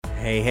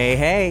Hey, hey,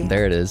 hey.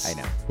 There it is. I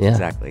know. Yeah.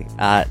 Exactly.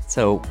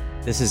 So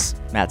this is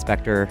Matt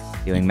Spector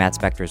doing Matt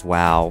Spector's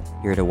Wow,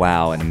 here to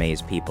wow and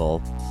amaze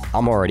people.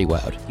 I'm already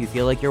wowed. Do you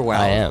feel like you're wowed?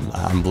 I am.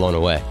 I'm blown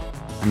away.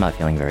 I'm not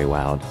feeling very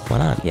wowed Why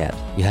not? yet.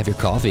 You have your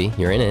coffee.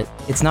 You're in it.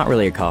 It's not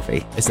really a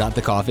coffee. It's not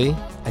the coffee.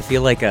 I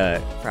feel like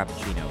a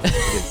Frappuccino.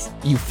 It's,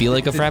 You feel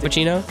like a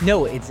frappuccino?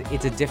 no, it's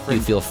a different...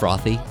 You feel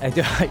frothy?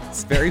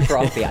 It's very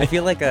frothy. I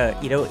feel like a...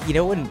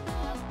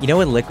 You know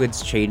when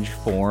liquids change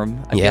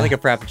form? I Yeah. feel like a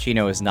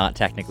Frappuccino is not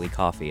technically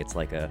coffee. It's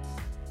like a...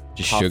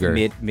 Just coffee,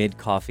 sugar. Mid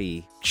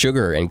coffee.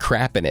 Sugar and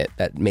crap in it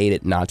that made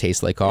it not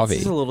taste like coffee.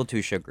 This is a little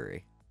too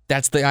sugary.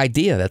 That's the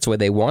idea. That's why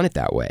they want it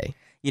that way.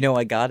 You know,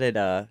 I got it...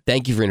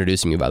 Thank you for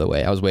introducing me, by the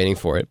way. I was waiting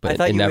for it, but I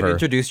thought it you never... would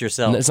introduce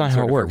yourself. That's not in how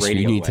sort it of a works. You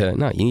radio need way. to...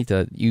 No, you need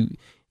to...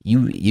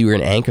 You're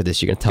an anchor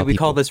this. You're going to tell Do we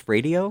people. call this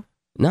radio?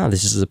 No,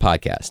 this is a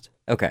podcast.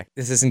 Okay.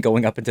 This isn't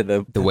going up into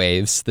the... The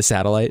waves, the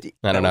satellite. I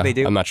that don't what know. they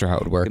do? I'm not sure how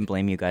it would I work. can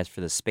blame you guys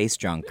for the space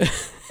junk.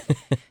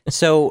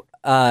 So,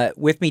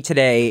 with me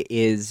today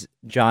is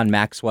John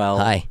Maxwell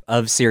Hi.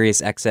 of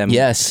SiriusXM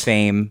Yes.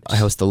 fame. I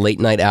host the late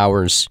night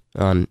hours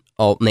on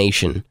Alt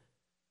Nation,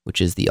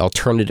 which is the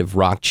alternative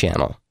rock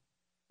channel.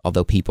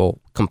 Although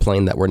people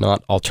complain that we're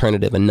not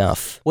alternative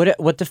enough.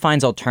 What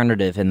defines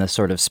alternative in the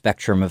sort of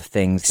spectrum of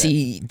things?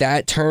 See,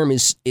 that term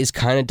is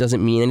kind of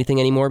doesn't mean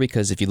anything anymore,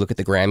 because if you look at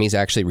the Grammys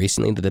actually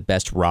recently, the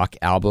best rock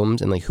albums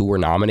and like who were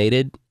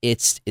nominated,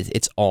 it's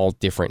all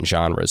different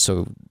genres.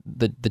 So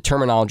the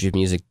terminology of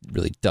music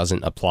really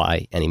doesn't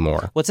apply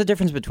anymore. What's the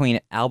difference between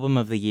album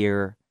of the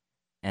year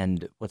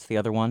and what's the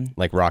other one?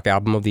 Like rock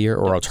album of the year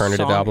or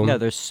alternative Song- album? No,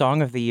 there's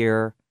song of the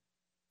year,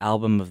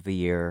 album of the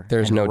year.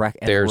 There's and no-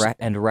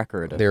 and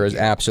record. Of There the is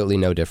year. absolutely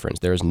no difference.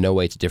 There is no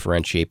way to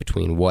differentiate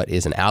between what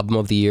is an album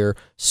of the year,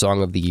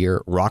 song of the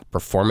year, rock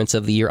performance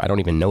of the year. I don't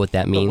even know what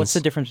that But means. what's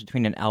the difference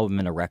between an album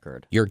and a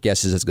record? Your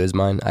guess is as good as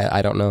mine.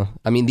 I don't know.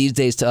 I mean, these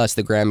days to us,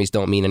 the Grammys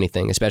don't mean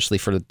anything, especially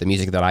for the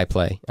music that I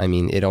play. I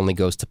mean, it only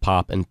goes to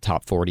pop and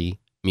top 40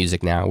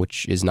 music now,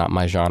 which is not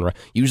my genre.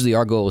 Usually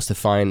our goal is to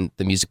find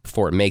the music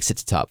before it makes it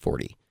to top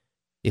 40.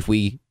 If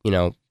we,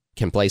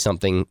 can play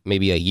something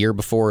maybe a year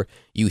before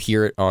you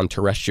hear it on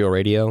terrestrial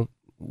radio,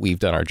 we've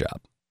done our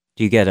job.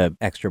 Do you get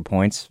extra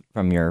points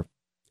from your...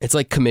 It's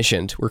like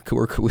commissioned.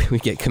 We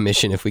get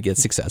commission if we get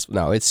successful.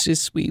 No, it's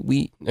just I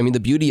mean, the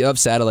beauty of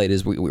satellite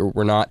is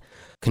we're not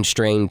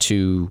constrained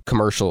to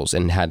commercials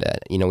and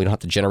we don't have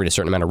to generate a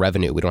certain amount of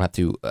revenue. We don't have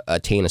to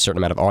attain a certain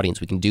amount of audience.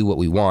 We can do what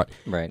we want.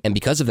 Right. And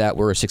because of that,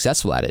 we're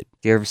successful at it.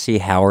 Do you ever see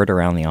Howard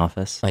around the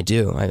office? I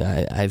do.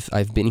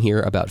 I've been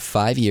here about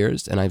 5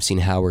 years, and I've seen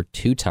Howard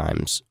 2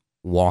 times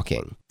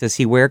walking. Does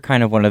he wear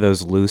kind of one of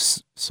those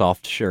loose,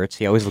 soft shirts?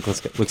 He always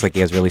looks like he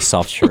has really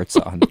soft shirts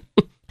on.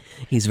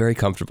 He's very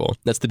comfortable.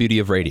 That's the beauty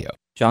of radio.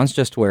 John's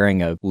just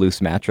wearing a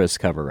loose mattress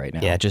cover right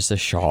now. Yeah, just a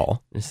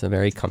shawl. Just a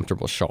very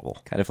comfortable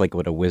shawl. Kind of like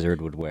what a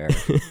wizard would wear,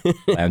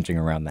 lounging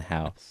around the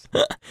house.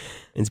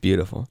 It's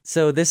beautiful.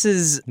 So this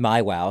is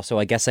my wow, so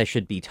I guess I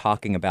should be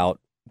talking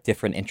about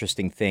different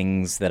interesting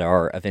things that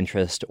are of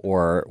interest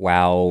or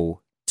wow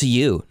To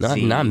you,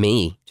 not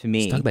me. to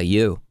me. Let's talk about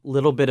you.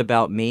 Little bit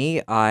about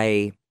me.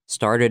 I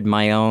started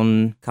my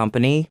own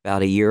company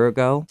about a year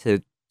ago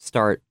to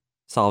start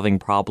solving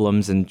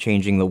problems and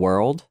changing the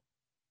world.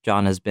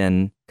 John has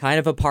been kind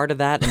of a part of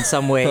that in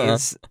some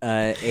ways,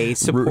 a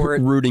support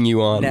Rooting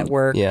you on.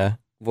 network, Yeah.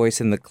 voice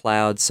in the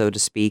cloud, so to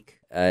speak.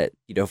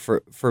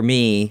 For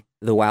me,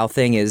 the wow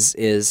thing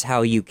is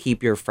how you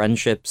keep your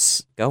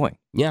friendships going.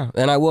 Yeah,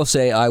 and I will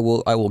say I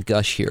will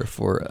gush here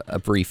for a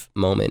brief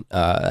moment.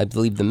 I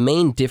believe the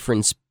main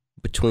difference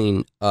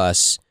between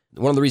us,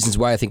 one of the reasons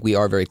why I think we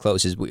are very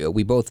close, is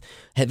we both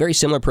had very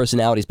similar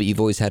personalities, but you've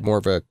always had more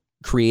of a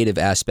creative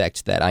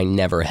aspect that I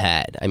never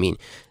had. I mean,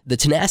 the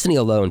tenacity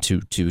alone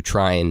to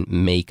try and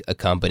make a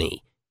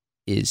company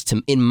is,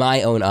 in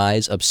my own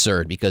eyes,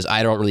 absurd, because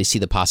I don't really see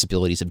the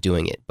possibilities of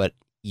doing it. But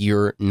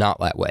you're not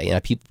that way,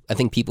 and I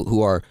think people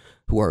who are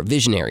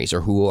visionaries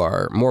or who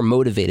are more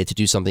motivated to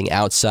do something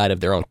outside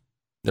of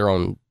their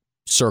own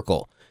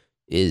circle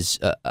is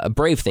a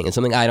brave thing, and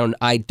something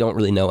I don't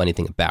really know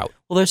anything about.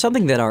 Well, there's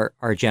something that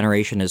our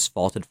generation is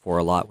faulted for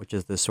a lot, which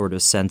is this sort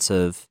of sense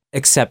of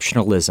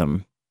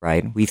exceptionalism,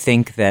 right? We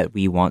think that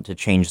we want to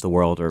change the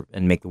world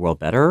and make the world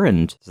better,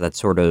 and that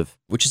sort of...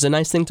 Which is a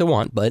nice thing to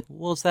want, but...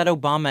 Well, it's that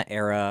Obama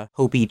era,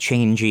 hopey,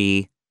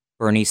 changey,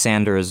 Bernie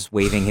Sanders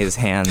waving his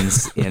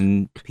hands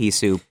in pea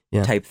soup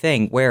type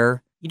thing,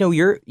 where,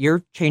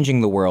 you're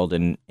changing the world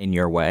in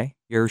your way.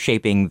 You're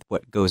shaping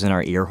what goes in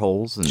our ear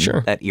holes and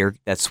Sure.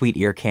 that sweet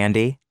ear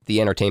candy.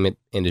 The entertainment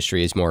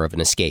industry is more of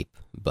an escape,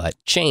 but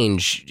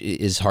change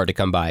is hard to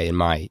come by in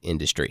my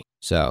industry.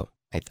 So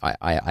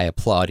I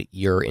applaud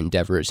your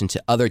endeavors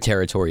into other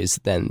territories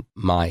than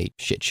my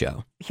shit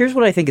show. Here's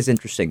what I think is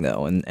interesting,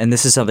 though, and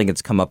this is something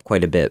that's come up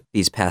quite a bit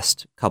these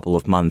past couple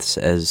of months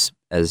as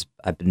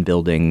I've been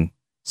building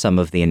some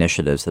of the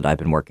initiatives that I've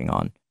been working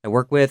on. I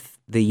work with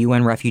the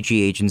UN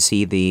Refugee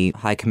Agency, the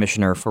High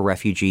Commissioner for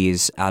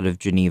Refugees out of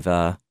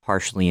Geneva,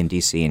 partially in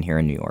D.C. and here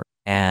in New York.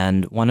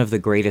 And one of the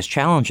greatest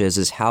challenges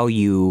is how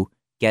you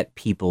get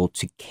people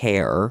to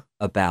care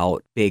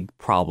about big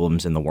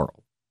problems in the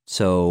world.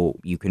 So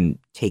you can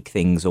take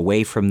things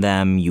away from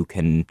them, you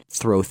can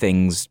throw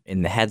things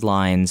in the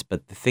headlines,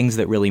 but the things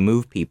that really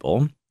move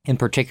people, and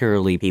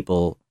particularly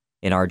people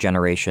in our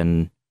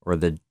generation or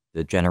the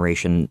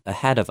generation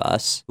ahead of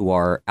us who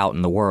are out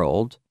in the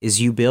world,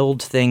 is you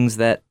build things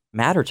that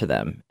matter to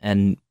them.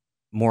 And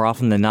more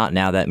often than not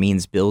now, that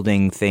means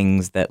building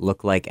things that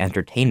look like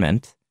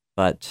entertainment,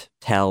 but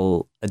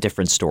tell a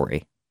different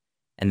story.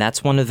 And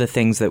that's one of the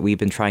things that we've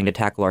been trying to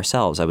tackle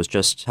ourselves. I was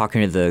just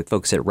talking to the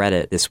folks at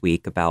Reddit this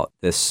week about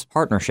this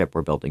partnership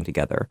we're building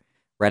together.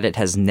 Reddit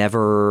has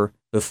never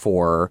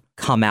before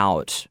come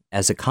out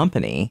as a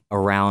company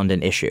around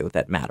an issue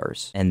that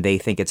matters. And they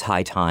think it's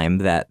high time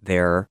that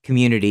their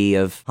community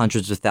of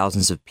hundreds of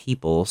thousands of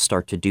people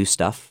start to do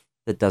stuff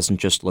that doesn't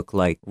just look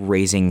like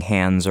raising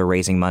hands or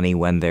raising money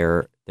when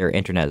their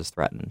internet is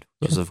threatened,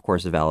 which is, of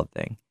course, a valid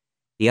thing.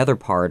 The other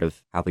part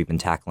of how we've been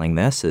tackling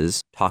this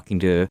is talking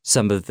to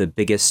some of the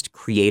biggest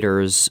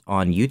creators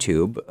on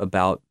YouTube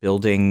about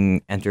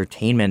building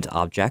entertainment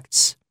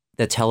objects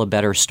that tell a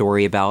better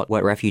story about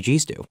what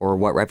refugees do, or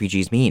what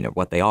refugees mean, or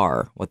what they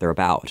are, what they're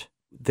about.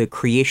 The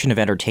creation of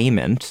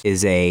entertainment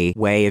is a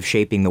way of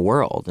shaping the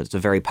world. It's a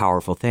very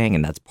powerful thing,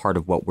 and that's part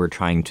of what we're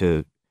trying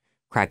to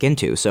crack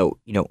into. So,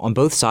 on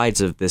both sides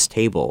of this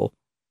table,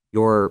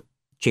 you're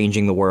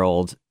changing the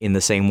world in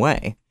the same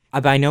way. I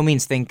by no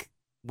means think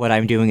what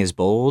I'm doing is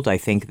bold. I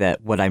think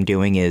that what I'm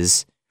doing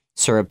is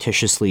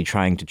surreptitiously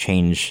trying to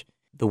change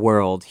the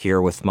world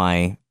here with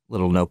my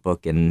little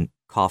notebook and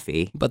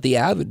coffee. But the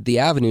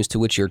avenues to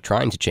which you're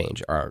trying to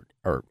change are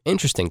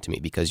interesting to me,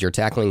 because you're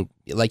tackling,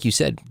 like you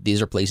said,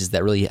 these are places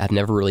that really have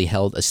never really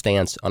held a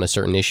stance on a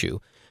certain issue.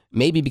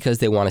 Maybe because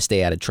they want to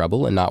stay out of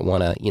trouble and not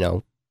want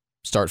to,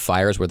 start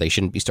fires where they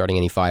shouldn't be starting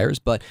any fires.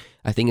 But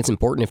I think it's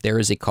important, if there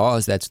is a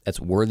cause that's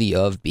worthy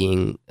of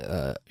being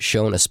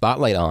shown a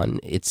spotlight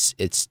on, it's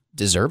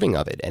deserving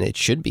of it, and it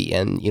should be.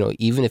 And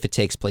even if it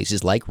takes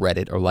places like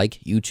Reddit or like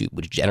YouTube,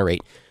 which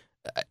generate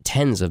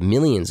tens of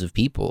millions of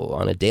people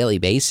on a daily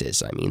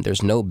basis, I mean,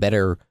 there's no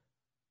better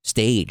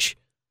stage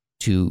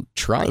to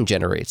try and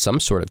generate some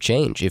sort of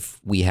change if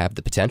we have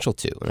the potential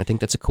to. And I think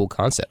that's a cool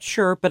concept.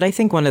 Sure, but I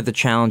think one of the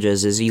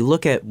challenges is you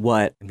look at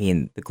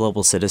the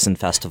Global Citizen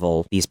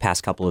Festival these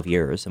past couple of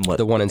years, and what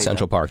the one in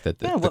Central Park, the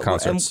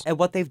concerts. And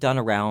what they've done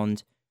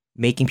around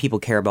making people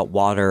care about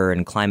water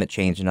and climate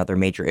change and other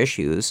major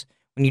issues.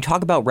 When you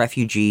talk about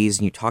refugees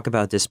and you talk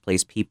about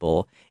displaced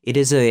people, it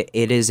is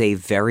a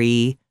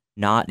very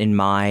not in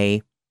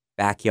my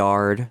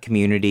backyard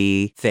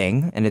community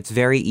thing, and it's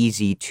very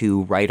easy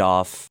to write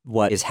off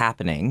what is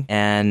happening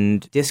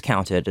and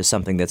discount it as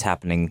something that's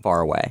happening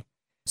far away.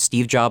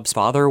 Steve Jobs'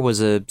 father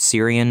was a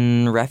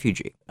Syrian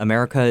refugee.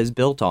 America is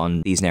built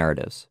on these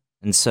narratives.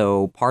 And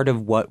so part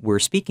of what we're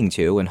speaking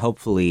to, and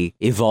hopefully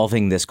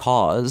evolving this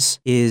cause,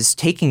 is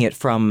taking it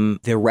from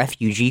the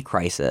refugee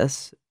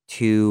crisis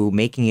to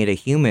making it a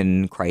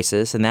human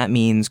crisis, and that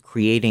means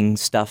creating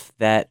stuff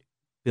that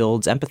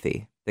builds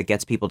empathy, that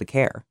gets people to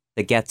care,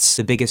 that gets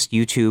the biggest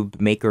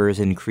YouTube makers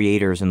and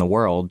creators in the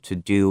world to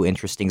do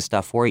interesting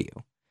stuff for you.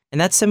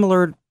 And that's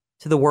similar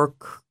to the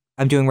work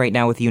I'm doing right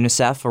now with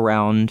UNICEF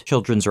around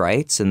children's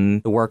rights,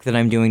 and the work that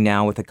I'm doing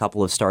now with a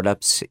couple of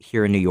startups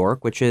here in New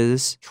York, which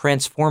is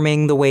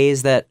transforming the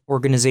ways that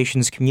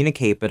organizations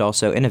communicate but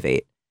also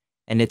innovate.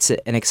 And it's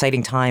an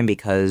exciting time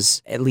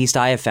because, at least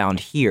I have found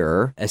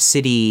here, a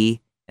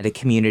city and a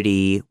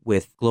community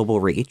with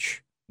global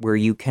reach where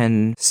you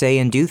can say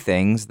and do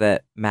things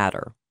that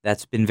matter.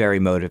 That's been very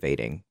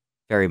motivating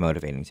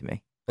to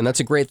me. And that's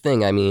a great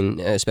thing. I mean,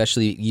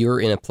 especially you're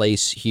in a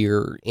place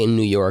here in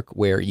New York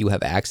where you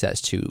have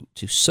access to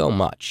so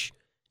much.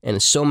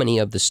 And so many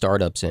of the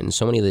startups and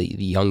so many of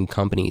the young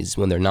companies,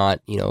 when they're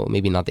not,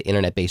 maybe not the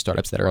internet-based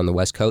startups that are on the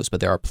West Coast, but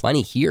there are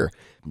plenty here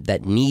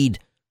that need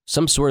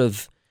some sort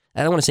of,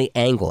 I don't want to say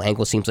angle.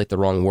 Angle seems like the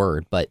wrong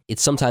word, but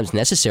it's sometimes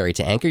necessary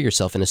to anchor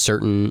yourself in a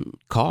certain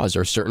cause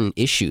or certain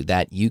issue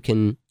that you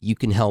can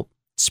help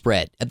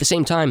spread. At the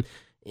same time,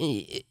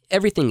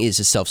 everything is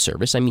a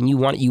self-service. I mean, you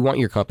want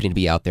your company to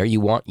be out there. You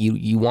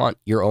want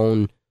your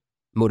own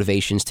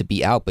motivations to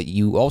be out, but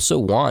you also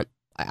want,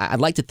 I'd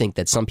like to think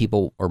that some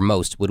people, or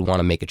most, would want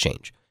to make a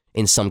change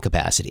in some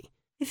capacity.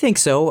 I think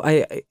so.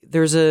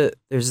 There's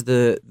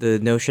the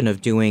notion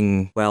of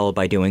doing well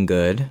by doing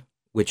good,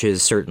 which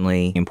is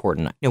certainly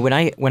important. When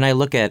I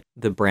look at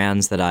the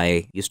brands that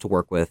I used to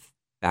work with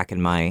back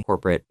in my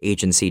corporate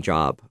agency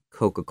job,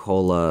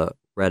 Coca-Cola,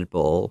 Red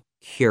Bull,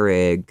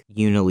 Keurig,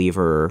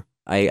 Unilever,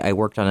 I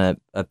worked on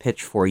a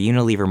pitch for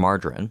Unilever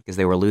margarine because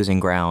they were losing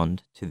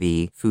ground to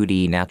the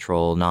foodie,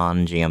 natural,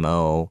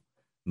 non-GMO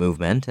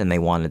movement, and they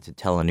wanted to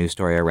tell a new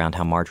story around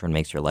how margarine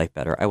makes your life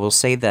better. I will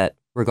say that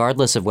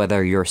regardless of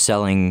whether you're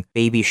selling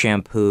baby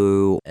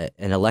shampoo,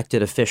 an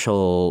elected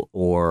official,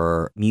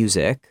 or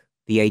music,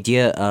 the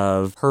idea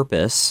of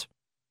purpose,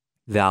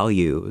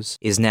 values,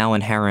 is now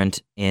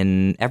inherent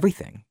in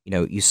everything.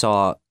 You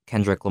saw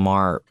Kendrick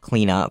Lamar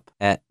clean up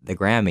at the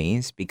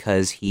Grammys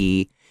because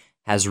he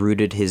has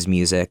rooted his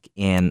music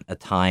in a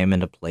time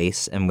and a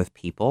place and with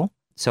people.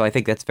 So I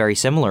think that's very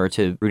similar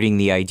to rooting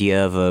the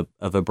idea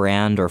of a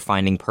brand or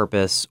finding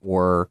purpose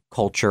or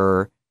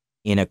culture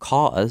in a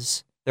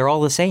cause. They're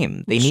all the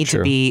same. They need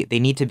to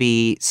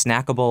be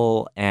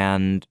snackable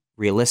and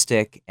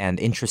realistic and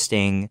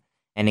interesting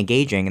and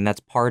engaging, and that's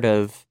part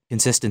of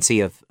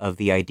consistency of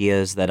the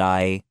ideas that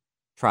I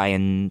try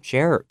and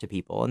share to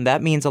people. And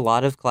that means a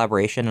lot of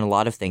collaboration and a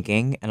lot of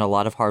thinking and a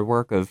lot of hard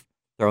work of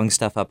throwing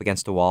stuff up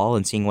against a wall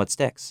and seeing what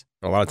sticks.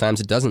 A lot of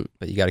times it doesn't,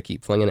 but you got to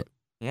keep flinging it.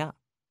 Yeah.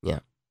 Yeah.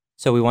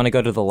 So we want to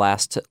go to the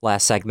last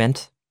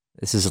segment.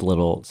 This is a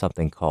little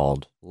something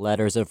called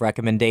Letters of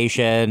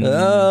Recommendation.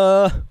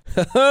 What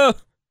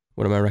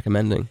am I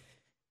recommending?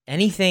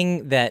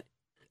 Anything that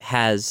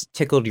has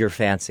tickled your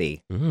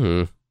fancy.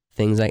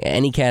 Things like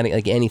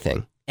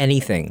anything.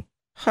 Anything.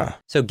 Huh.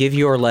 So give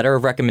your letter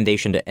of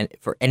recommendation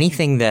for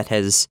anything that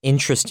has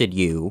interested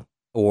you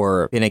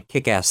or been a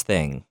kick-ass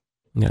thing.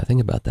 You gotta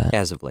think about that.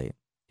 As of late. Do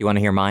you want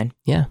to hear mine?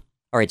 Yeah.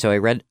 All right. So I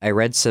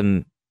read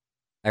some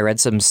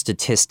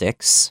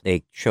statistics.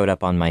 They showed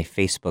up on my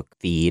Facebook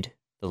feed,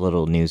 the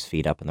little news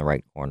feed up in the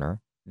right corner,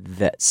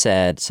 that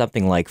said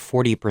something like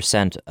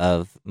 40%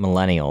 of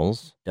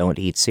millennials don't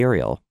eat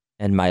cereal.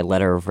 And my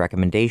letter of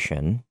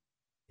recommendation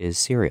is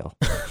cereal.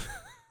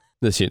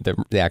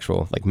 The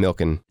actual like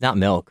milk and Not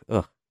milk.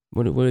 Ugh.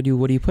 what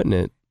do you put in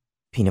it?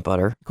 Peanut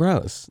butter.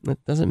 Gross.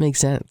 That doesn't make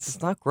sense.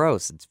 It's not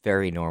gross. It's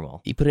very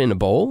normal. You put it in a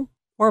bowl?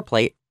 Or a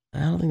plate. I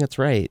don't think that's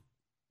right.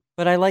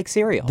 But I like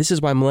cereal. This is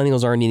why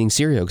millennials aren't eating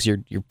cereal, because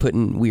you're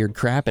putting weird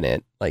crap in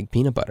it, like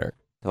peanut butter.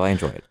 So I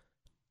enjoy it.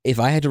 If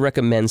I had to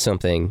recommend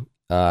something,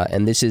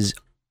 and this is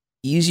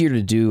easier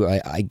to do,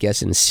 I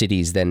guess, in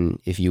cities than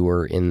if you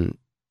were in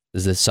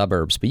the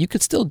suburbs, but you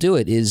could still do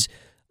it, is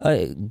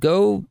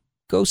go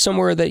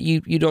somewhere that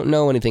you don't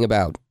know anything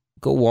about.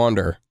 Go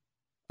wander.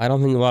 I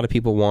don't think a lot of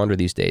people wander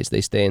these days.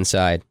 They stay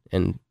inside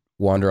and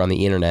wander on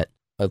the internet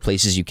of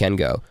places you can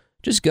go.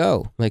 Just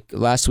go. Like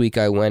last week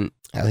I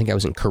think I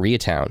was in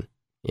Koreatown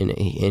in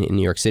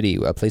New York City,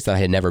 a place that I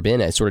had never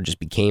been. It sort of just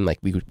became like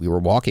we were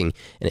walking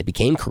and it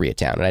became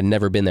Koreatown, and I'd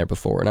never been there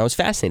before. And I was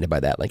fascinated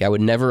by that. Like I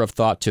would never have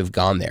thought to have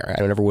gone there.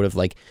 I never would have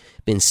like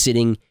been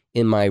sitting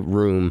in my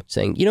room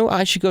saying,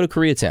 I should go to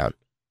Koreatown.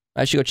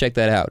 I should go check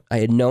that out. I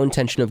had no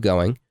intention of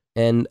going,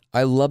 and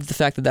I love the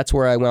fact that that's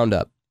where I wound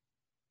up.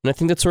 And I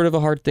think that's sort of a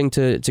hard thing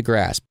to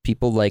grasp.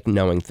 People like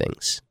knowing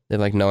things. They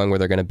like knowing where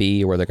they're going to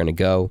be or where they're going to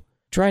go.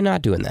 Try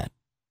not doing that.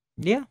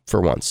 Yeah.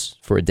 For once,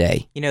 for a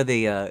day.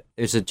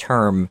 There's a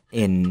term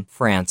in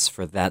France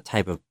for that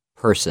type of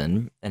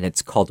person, and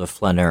it's called a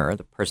flâneur,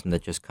 the person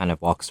that just kind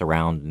of walks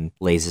around and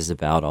lazes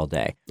about all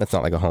day. That's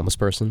not like a homeless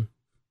person?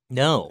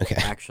 No, okay.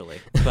 Actually.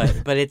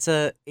 But it's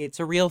a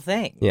real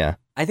thing. Yeah.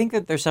 I think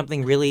that there's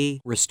something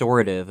really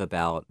restorative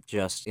about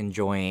just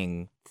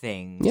enjoying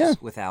things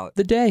without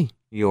the day.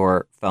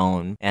 Your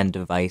phone and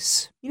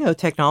device.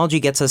 Technology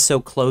gets us so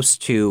close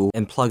to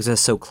and plugs us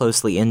so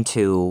closely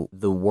into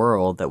the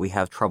world that we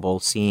have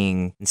trouble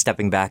seeing and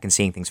stepping back and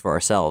seeing things for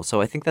ourselves.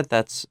 So I think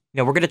that's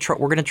we're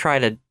gonna try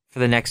to, for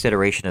the next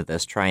iteration of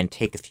this, try and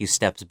take a few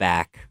steps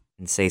back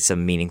and say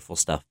some meaningful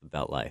stuff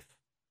about life.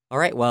 All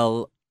right,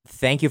 well,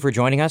 thank you for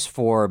joining us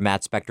for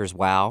Matt Spector's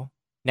Wow.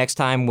 Next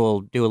time we'll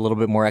do a little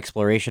bit more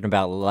exploration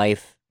about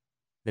life,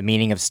 the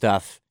meaning of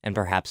stuff, and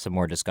perhaps some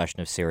more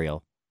discussion of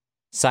cereal.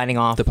 Signing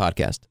off. The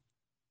podcast.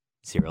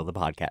 Cereal the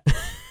podcast.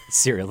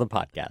 Cereal the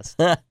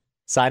podcast.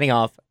 Signing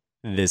off.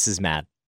 This is Matt.